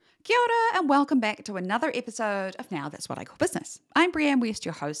Kia ora and welcome back to another episode of Now That's What I Call Business. I'm Brianne West,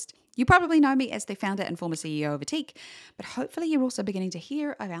 your host. You probably know me as the founder and former CEO of Atique, but hopefully you're also beginning to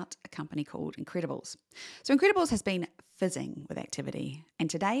hear about a company called Incrediballs. So Incrediballs has been fizzing with activity, and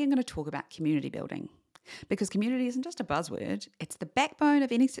today I'm going to talk about community building. Because community isn't just a buzzword, it's the backbone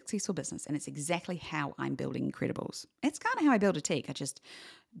of any successful business, and it's exactly how I'm building Incrediballs. It's kind of how I built Atique, I just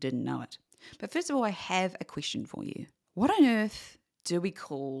didn't know it. But first of all, I have a question for you. What on earth do we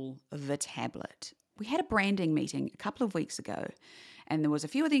call the tablet? We had a branding meeting a couple of weeks ago, and there was a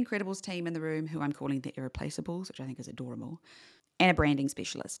few of the Incredibles team in the room who I'm calling the Irreplaceables, which I think is adorable, and a branding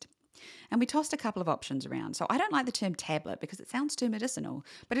specialist. And we tossed a couple of options around. So I don't like the term tablet because it sounds too medicinal,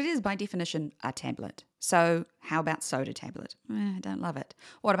 but it is by definition a tablet. So how about soda tablet? I don't love it.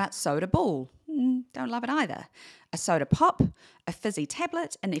 What about soda ball? Don't love it either. A soda pop, a fizzy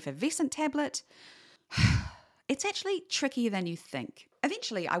tablet, an effervescent tablet. It's actually trickier than you think.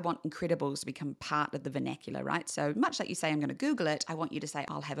 Eventually, I want Incrediballs to become part of the vernacular, right? So much like you say, I'm going to Google it, I want you to say,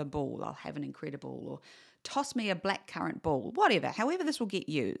 I'll have a ball, I'll have an Incredible, or toss me a blackcurrant ball, whatever, however this will get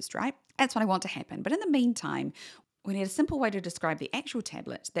used, right? That's what I want to happen. But in the meantime, we need a simple way to describe the actual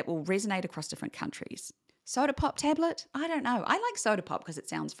tablet that will resonate across different countries. Soda pop tablet? I don't know. I like soda pop because it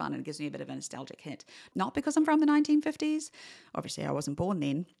sounds fun and it gives me a bit of a nostalgic hit. Not because I'm from the 1950s. Obviously, I wasn't born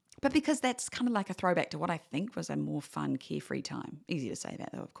then. But because that's kind of like a throwback to what I think was a more fun, carefree time. Easy to say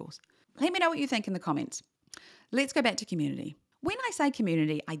that though, of course. Let me know what you think in the comments. Let's go back to community. When I say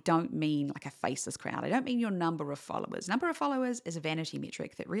community, I don't mean like a faceless crowd. I don't mean your number of followers. Number of followers is a vanity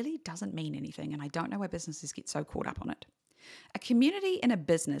metric that really doesn't mean anything, and I don't know why businesses get so caught up on it. A community in a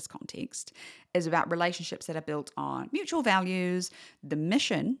business context is about relationships that are built on mutual values, the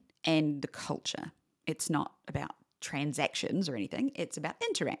mission, and the culture. It's not about transactions or anything, it's about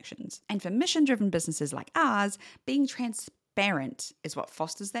interactions. And for mission-driven businesses like ours, being transparent is what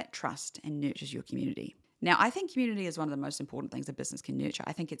fosters that trust and nurtures your community. Now, I think community is one of the most important things a business can nurture.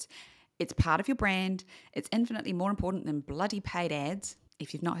 I think it's part of your brand. It's infinitely more important than bloody paid ads.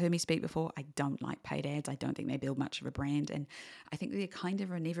 If you've not heard me speak before, I don't like paid ads. I don't think they build much of a brand, and I think they're kind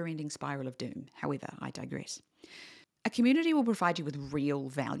of a never-ending spiral of doom. However, I digress. A community will provide you with real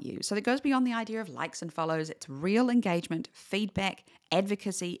value. So that goes beyond the idea of likes and follows. It's real engagement, feedback,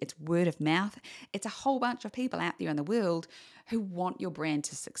 advocacy, it's word of mouth. It's a whole bunch of people out there in the world who want your brand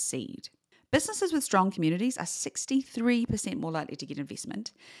to succeed. Businesses with strong communities are 63% more likely to get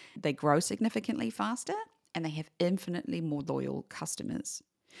investment. They grow significantly faster, and they have infinitely more loyal customers.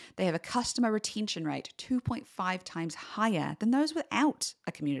 They have a customer retention rate 2.5 times higher than those without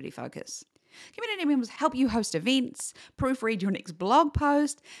a community focus. Community members help you host events, proofread your next blog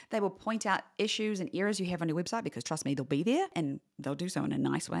post. They will point out issues and errors you have on your website because, trust me, they'll be there, and they'll do so in a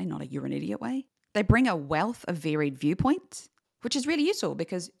nice way, not a you're an idiot way. They bring a wealth of varied viewpoints, which is really useful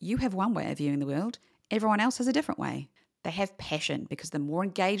because you have one way of viewing the world, everyone else has a different way. They have passion because the more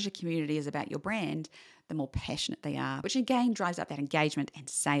engaged a community is about your brand, the more passionate they are, which again drives up that engagement and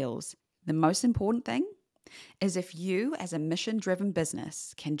sales. The most important thing is if you, as a mission-driven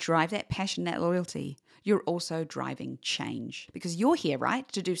business, can drive that passion, that loyalty, you're also driving change. Because you're here, right,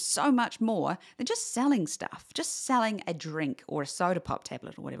 to do so much more than just selling stuff, just selling a drink or a soda pop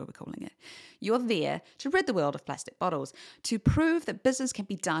tablet or whatever we're calling it. You're there to rid the world of plastic bottles, to prove that business can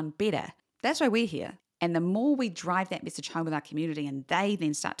be done better. That's why we're here. And the more we drive that message home with our community and they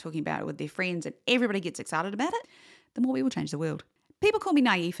then start talking about it with their friends and everybody gets excited about it, the more we will change the world. People call me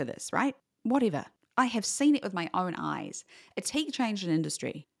naive for this, right? Whatever. I have seen it with my own eyes. Atique changed an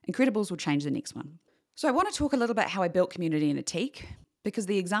industry. Incrediballs will change the next one. So I want to talk a little about how I built community in Atique, because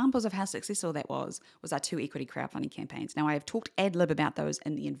the examples of how successful that was our 2 equity crowdfunding campaigns. Now, I have talked ad lib about those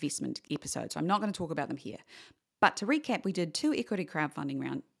in the investment episode, so I'm not going to talk about them here. But to recap, we did 2 equity crowdfunding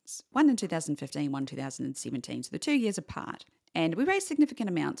rounds, one in 2015, one in 2017, so they're 2 years apart. And we raised significant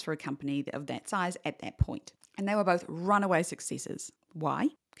amounts for a company of that size at that point. And they were both runaway successes. Why?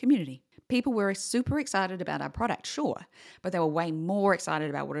 Community. People were super excited about our product, sure, but they were way more excited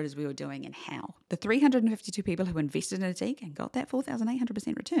about what it is we were doing and how. The 352 people who invested in Atique and got that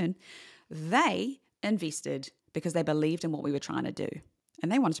 4,800% return, they invested because they believed in what we were trying to do.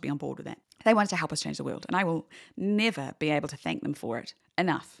 And they wanted to be on board with that. They wanted to help us change the world. And I will never be able to thank them for it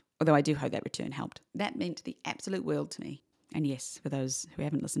enough, although I do hope that return helped. That meant the absolute world to me. And yes, for those who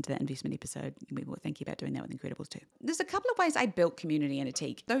haven't listened to that investment episode, we were thinking about doing that with Incredibles too. There's a couple of ways I built community in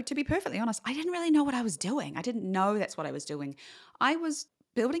Atique. Though, to be perfectly honest, I didn't really know what I was doing. I didn't know that's what I was doing. I was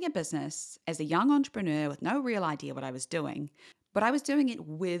building a business as a young entrepreneur with no real idea what I was doing, but I was doing it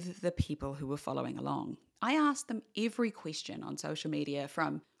with the people who were following along. I asked them every question on social media,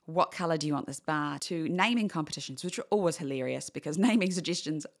 from what color do you want this bar, to naming competitions, which are always hilarious because naming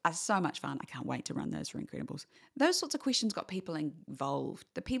suggestions are so much fun. I can't wait to run those for Incredibles. Those sorts of questions got people involved.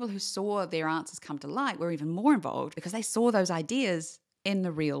 The people who saw their answers come to light were even more involved because they saw those ideas in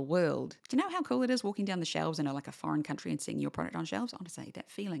the real world. Do you know how cool it is walking down the shelves in like a foreign country and seeing your product on shelves? Honestly, that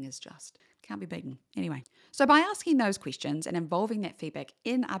feeling is just can't be beaten. Anyway, so by asking those questions and involving that feedback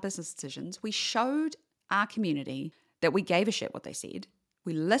in our business decisions, we showed our community that we gave a shit what they said,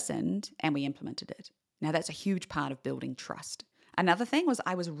 we listened, and we implemented it. Now that's a huge part of building trust. Another thing was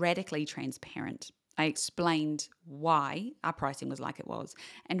I was radically transparent. I explained why our pricing was like it was.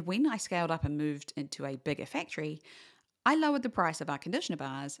 And when I scaled up and moved into a bigger factory, I lowered the price of our conditioner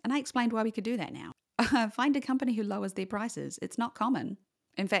bars, and I explained why we could do that now. Find a company who lowers their prices. It's not common.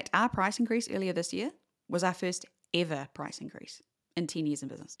 In fact, our price increase earlier this year was our first ever price increase in 10 years in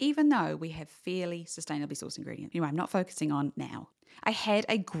business, even though we have fairly sustainably sourced ingredients. Anyway, I'm not focusing on now. I had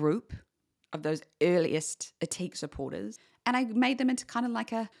a group of those earliest Atik supporters, and I made them into kind of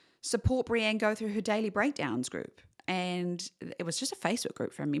like a support Brienne go through her daily breakdowns group. And it was just a Facebook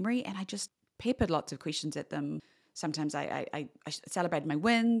group from memory, and I just peppered lots of questions at them. Sometimes I celebrated my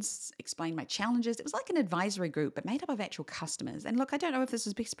wins, explained my challenges. It was like an advisory group, but made up of actual customers. And look, I don't know if this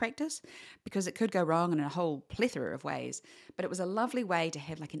is best practice because it could go wrong in a whole plethora of ways, but it was a lovely way to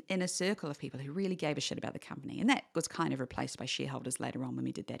have like an inner circle of people who really gave a shit about the company. And that was kind of replaced by shareholders later on when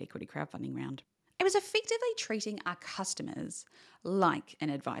we did that equity crowdfunding round. It was effectively treating our customers like an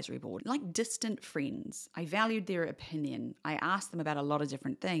advisory board, like distant friends. I valued their opinion. I asked them about a lot of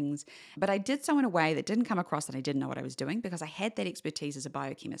different things, but I did so in a way that didn't come across that I didn't know what I was doing because I had that expertise as a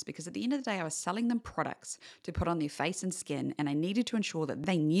biochemist, because at the end of the day, I was selling them products to put on their face and skin, and I needed to ensure that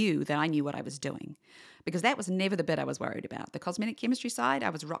they knew that I knew what I was doing, because that was never the bit I was worried about. The cosmetic chemistry side, I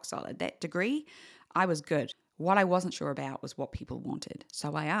was rock solid. That degree, I was good. What I wasn't sure about was what people wanted.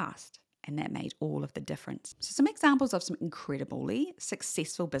 So I asked. And that made all of the difference. So some examples of some incredibly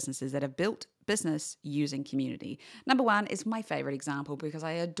successful businesses that have built business using community. Number one is my favorite example because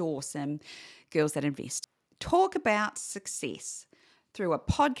I adore some girls that invest. Talk about success. Through a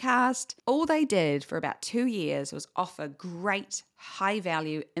podcast, all they did for about 2 years was offer great,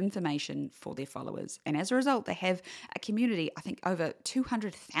 high-value information for their followers. And as a result, they have a community, I think over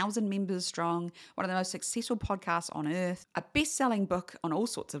 200,000 members strong, one of the most successful podcasts on earth, a best-selling book on all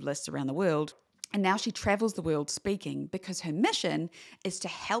sorts of lists around the world. And now she travels the world speaking because her mission is to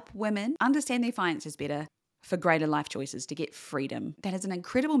help women understand their finances better for greater life choices, to get freedom. That is an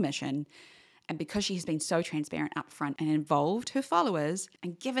incredible mission. And because she has been so transparent upfront and involved her followers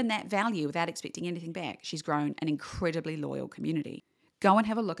and given that value without expecting anything back, she's grown an incredibly loyal community. Go and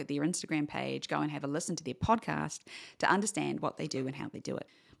have a look at their Instagram page, go and have a listen to their podcast to understand what they do and how they do it.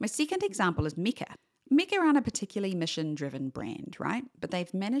 My second example is Mecca. Mecca aren't a particularly mission-driven brand, right? But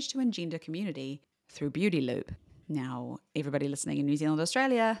they've managed to engender community through Beauty Loop. Now, everybody listening in New Zealand,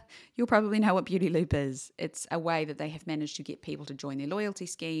 Australia, you'll probably know what Beauty Loop is. It's a way that they have managed to get people to join their loyalty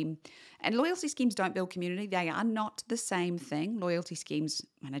scheme. And loyalty schemes don't build community. They are not the same thing. Loyalty schemes,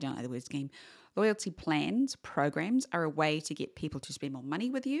 and I don't know the word scheme, loyalty plans, programs are a way to get people to spend more money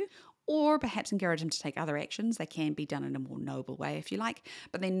with you, or perhaps encourage them to take other actions. They can be done in a more noble way, if you like,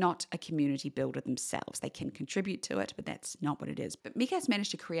 but they're not a community builder themselves. They can contribute to it, but that's not what it is. But Mecca has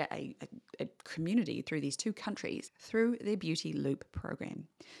managed to create a community through these two countries through their Beauty Loop program.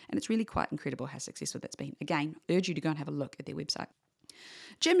 And it's really quite incredible how successful that's been. Again, urge you to go and have a look at their website.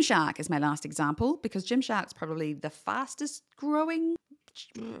 Gymshark is my last example because Gymshark's probably the fastest growing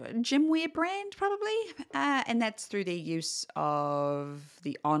gymwear brand probably, and that's through their use of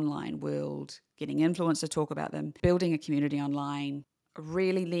the online world, getting influencers to talk about them, building a community online,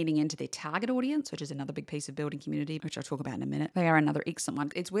 really leaning into their target audience, which is another big piece of building community, which I'll talk about in a minute. They are another excellent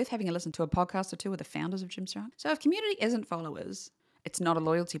one. It's worth having a listen to a podcast or two with the founders of Gymshark. So if community isn't followers, it's not a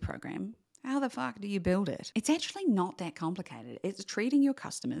loyalty program, how the fuck do you build it? It's actually not that complicated. It's treating your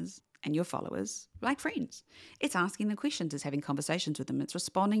customers and your followers like friends. It's asking them questions. It's having conversations with them. It's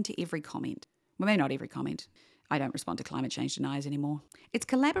responding to every comment. Well, maybe not every comment. I don't respond to climate change deniers anymore. It's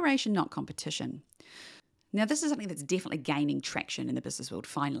collaboration, not competition. Now, this is something that's definitely gaining traction in the business world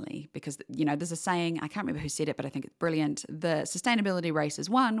finally, because, there's a saying, I can't remember who said it, but I think it's brilliant. The sustainability race is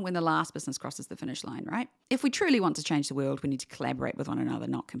won when the last business crosses the finish line, right? If we truly want to change the world, we need to collaborate with one another,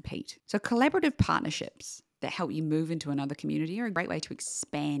 not compete. So collaborative partnerships that help you move into another community are a great way to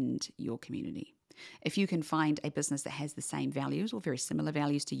expand your community. If you can find a business that has the same values or very similar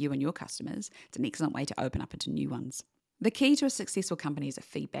values to you and your customers, it's an excellent way to open up into new ones. The key to a successful company is a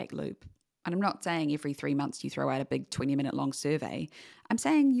feedback loop. And I'm not saying every 3 months you throw out a big 20-minute long survey. I'm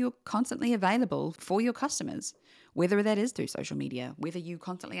saying you're constantly available for your customers. whether that is through social media, whether you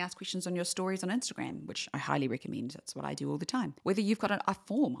constantly ask questions on your stories on Instagram, which I highly recommend. That's what I do all the time. Whether you've got a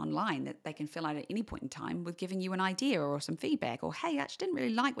form online that they can fill out at any point in time with giving you an idea or some feedback, or, hey, I actually didn't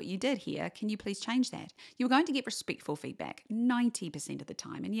really like what you did here. Can you please change that? You're going to get respectful feedback 90% of the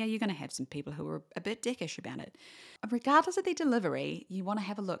time. And yeah, you're going to have some people who are a bit dickish about it. Regardless of their delivery, you want to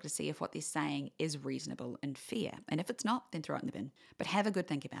have a look to see if what they're saying is reasonable and fair. And if it's not, then throw it in the bin. But have a good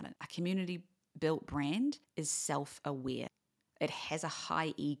think about it. A community built brand is self-aware. It has a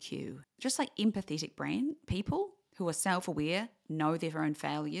high EQ. Just like empathetic brand people who are self-aware, know their own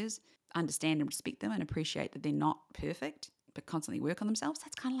failures, understand and respect them and appreciate that they're not perfect, but constantly work on themselves.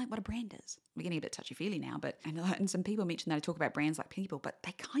 That's kind of like what a brand is. We're getting a bit touchy-feely now, but and some people mention that I talk about brands like people, but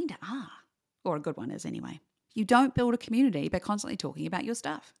they kind of are. Or a good one is anyway. You don't build a community by constantly talking about your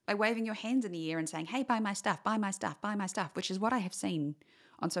stuff, by waving your hands in the air and saying, hey, buy my stuff, buy my stuff, buy my stuff, which is what I have seen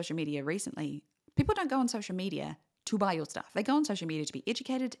on social media recently. People don't go on social media to buy your stuff. They go on social media to be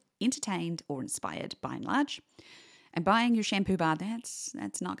educated, entertained, or inspired by and large. And buying your shampoo bar, that's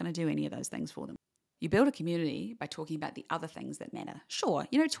not going to do any of those things for them. You build a community by talking about the other things that matter. Sure,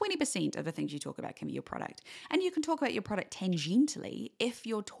 20% of the things you talk about can be your product. And you can talk about your product tangentially if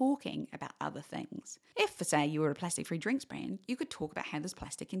you're talking about other things. If, for say, you were a plastic-free drinks brand, you could talk about how there's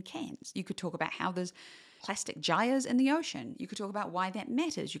plastic in cans. You could talk about how there's plastic gyres in the ocean. You could talk about why that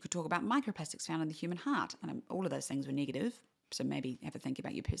matters. You could talk about microplastics found in the human heart. And all of those things were negative. So maybe have a think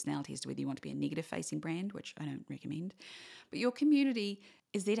about your personality as to whether you want to be a negative-facing brand, which I don't recommend. But your community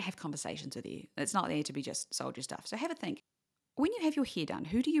is there to have conversations with you. It's not there to be just sold your stuff. So have a think. When you have your hair done,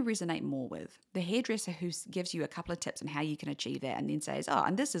 who do you resonate more with? The hairdresser who gives you a couple of tips on how you can achieve that and then says, oh,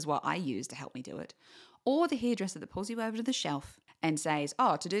 and this is what I use to help me do it. Or the hairdresser that pulls you over to the shelf and says,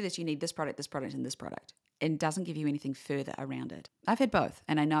 oh, to do this, you need this product, and this product. And doesn't give you anything further around it. I've had both,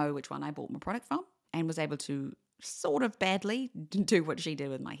 and I know which one I bought my product from and was able to sort of badly do what she did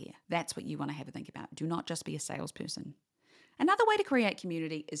with my hair. That's what you want to have a think about. Do not just be a salesperson. Another way to create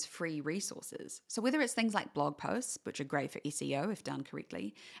community is free resources. So whether it's things like blog posts, which are great for SEO if done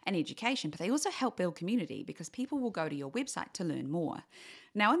correctly, and education, but they also help build community because people will go to your website to learn more.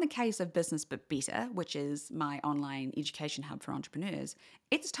 Now, in the case of Business But Better, which is my online education hub for entrepreneurs,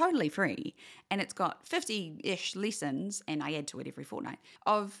 it's totally free. And it's got 50-ish lessons, and I add to it every fortnight,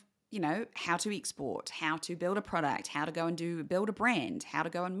 of how to export, how to build a product, how to go and build a brand, how to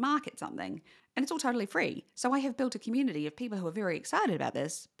go and market something. And it's all totally free. So I have built a community of people who are very excited about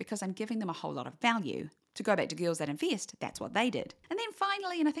this because I'm giving them a whole lot of value. To go back to Girls That Invest, that's what they did. And then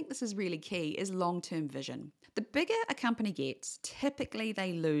finally, and I think this is really key, is long-term vision. The bigger a company gets, typically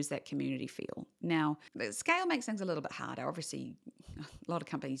they lose that community feel. Now, the scale makes things a little bit harder. Obviously, a lot of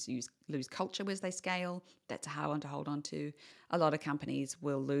companies lose culture as they scale. That's a hard one to hold on to. A lot of companies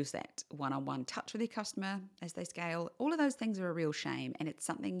will lose that one-on-one touch with their customer as they scale. All of those things are a real shame, and it's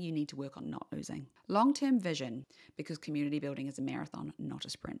something you need to work on not losing. Long-term vision, because community building is a marathon, not a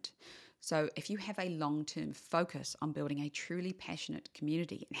sprint. So if you have a long-term focus on building a truly passionate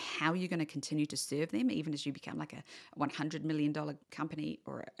community and how you're going to continue to serve them, even as you become like a $100 million company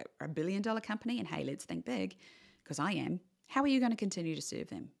or a $1 billion company, and hey, let's think big, because I am, how are you going to continue to serve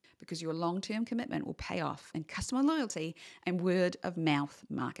them? Because your long-term commitment will pay off in customer loyalty and word-of-mouth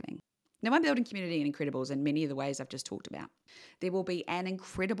marketing. Now, I'm building community in Incrediballs in many of the ways I've just talked about. There will be an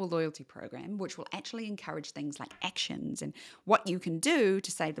incredible loyalty program which will actually encourage things like actions and what you can do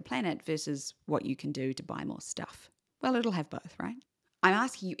to save the planet versus what you can do to buy more stuff. Well, it'll have both, right? I'm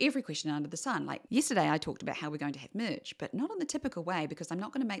asking you every question under the sun. Like yesterday, I talked about how we're going to have merch, but not in the typical way because I'm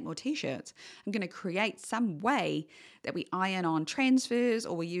not going to make more t-shirts. I'm going to create some way that we iron on transfers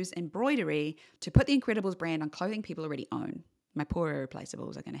or we use embroidery to put the Incrediballs brand on clothing people already own. My poor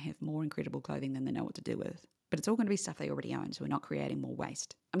irreplaceables are going to have more incredible clothing than they know what to do with. But it's all going to be stuff they already own, so we're not creating more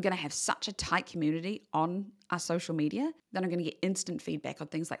waste. I'm going to have such a tight community on our social media that I'm going to get instant feedback on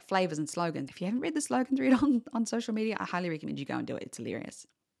things like flavors and slogans. If you haven't read the slogan thread on social media, I highly recommend you go and do it. It's hilarious.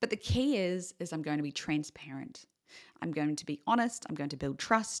 But the key is I'm going to be transparent. I'm going to be honest. I'm going to build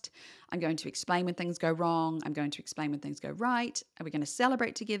trust. I'm going to explain when things go wrong. I'm going to explain when things go right. And we're going to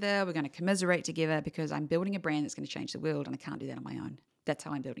celebrate together. We're going to commiserate together because I'm building a brand that's going to change the world and I can't do that on my own. That's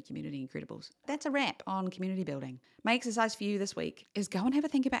how I'm building community Incrediballs. That's a wrap on community building. My exercise for you this week is go and have a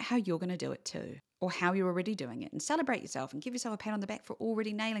think about how you're going to do it too, or how you're already doing it, and celebrate yourself and give yourself a pat on the back for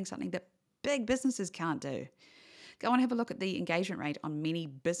already nailing something that big businesses can't do. Go and have a look at the engagement rate on many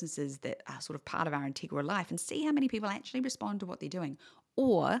businesses that are sort of part of our integral life and see how many people actually respond to what they're doing,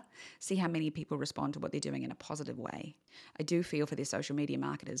 or see how many people respond to what they're doing in a positive way. I do feel for their social media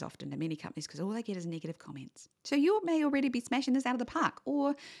marketers often in many companies because all they get is negative comments. So you may already be smashing this out of the park,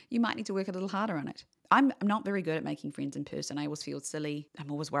 or you might need to work a little harder on it. I'm not very good at making friends in person. I always feel silly.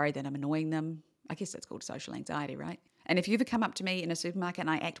 I'm always worried that I'm annoying them. I guess that's called social anxiety, right? And if you ever come up to me in a supermarket and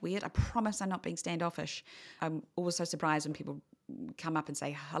I act weird, I promise I'm not being standoffish. I'm always so surprised when people come up and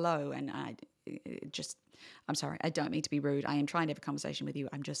say hello, and I'm sorry, I don't mean to be rude. I am trying to have a conversation with you.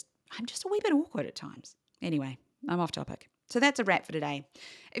 I'm just a wee bit awkward at times. Anyway, I'm off topic. So that's a wrap for today.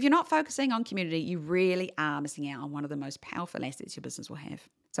 If you're not focusing on community, you really are missing out on one of the most powerful assets your business will have.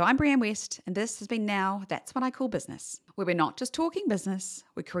 So I'm Brianne West, and this has been Now That's What I Call Business, where we're not just talking business,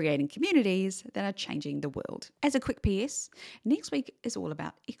 we're creating communities that are changing the world. As a quick PS, next week is all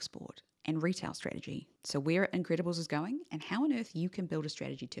about export and retail strategy. So where Incrediballs is going and how on earth you can build a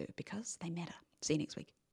strategy too, because they matter. See you next week.